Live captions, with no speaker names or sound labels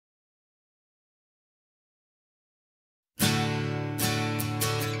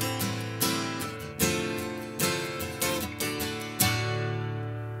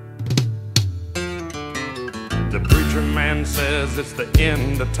preacher man says it's the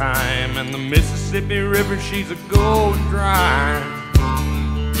end of time, and the Mississippi River, she's a going dry.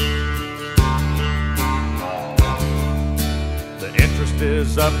 The interest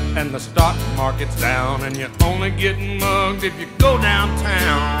is up and the stock market's down, and you're only getting mugged if you go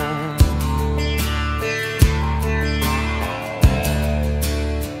downtown.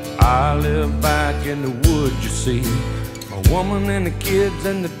 I live back in the woods, you see, my woman and the kids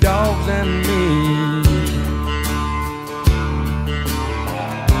and the dogs and me.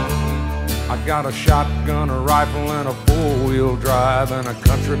 I got a shotgun, a rifle, and a four-wheel drive, and a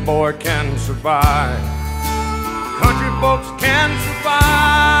country boy can survive. Country folks can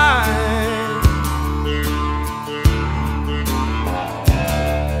survive.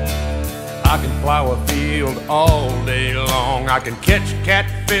 I can plow a field all day long. I can catch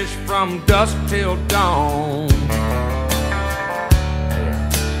catfish from dusk till dawn.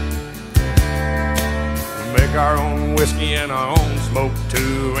 We make our own whiskey and our own smoke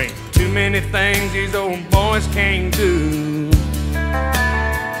too. Ain't too many things these old boys can't do.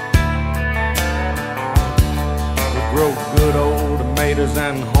 We grow good old tomatoes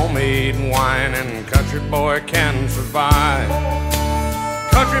and homemade wine, and country boy can survive.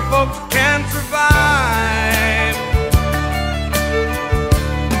 Country folks can survive.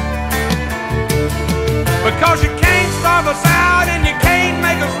 Because you can't starve us out and you can't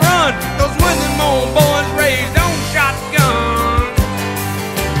make us run, 'cause when them old boys raised on shotguns,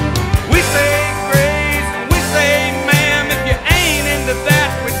 we say grace and we say ma'am. If you ain't into that,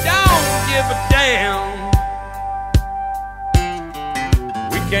 we don't give a damn.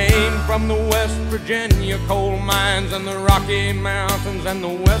 We came from the West Virginia coal mines and the Rocky Mountains and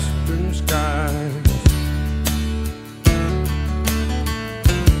the western skies.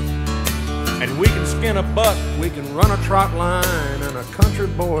 And we can skin a buck, we can run a trot line, and a country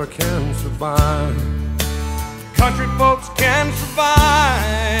boy can survive. Country folks can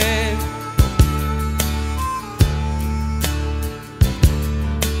survive.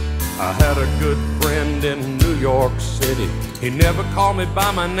 I had a good friend in New York City. He never called me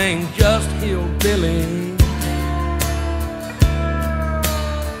by my name, just Hillbilly.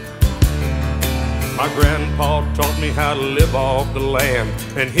 My grandpa taught me how to live off the land,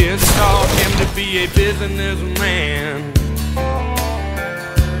 and his taught him to be a businessman.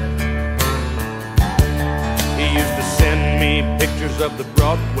 He used to send me pictures of the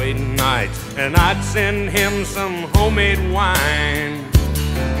Broadway nights, and I'd send him some homemade wine.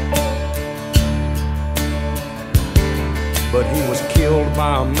 But he was killed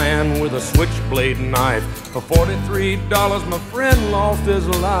by a man with a switchblade knife. For $43, my friend lost his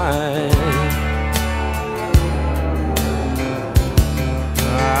life.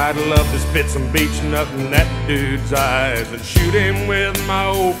 I'd love to spit some beach nut in that dude's eyes and shoot him with my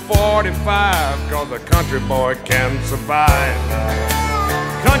old 45, 'cause a country boy can survive.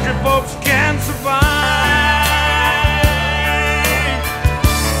 Country folks can survive.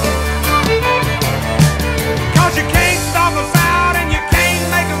 'Cause you can't stop us out and you can't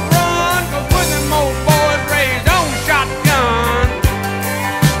make us run, 'cause when them old boys raised on shotgun,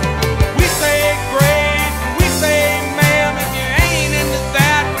 we say grace and we say ma'am. If you ain't into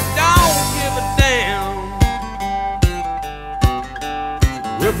that, we don't give a damn.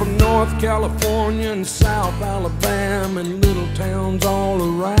 We're from North California and South Alabama and little towns all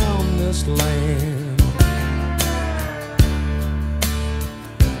around this land.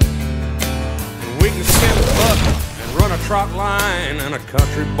 We can skin a buck and run a trot line, and a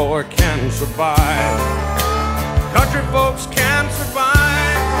country boy can survive. Country folks can survive.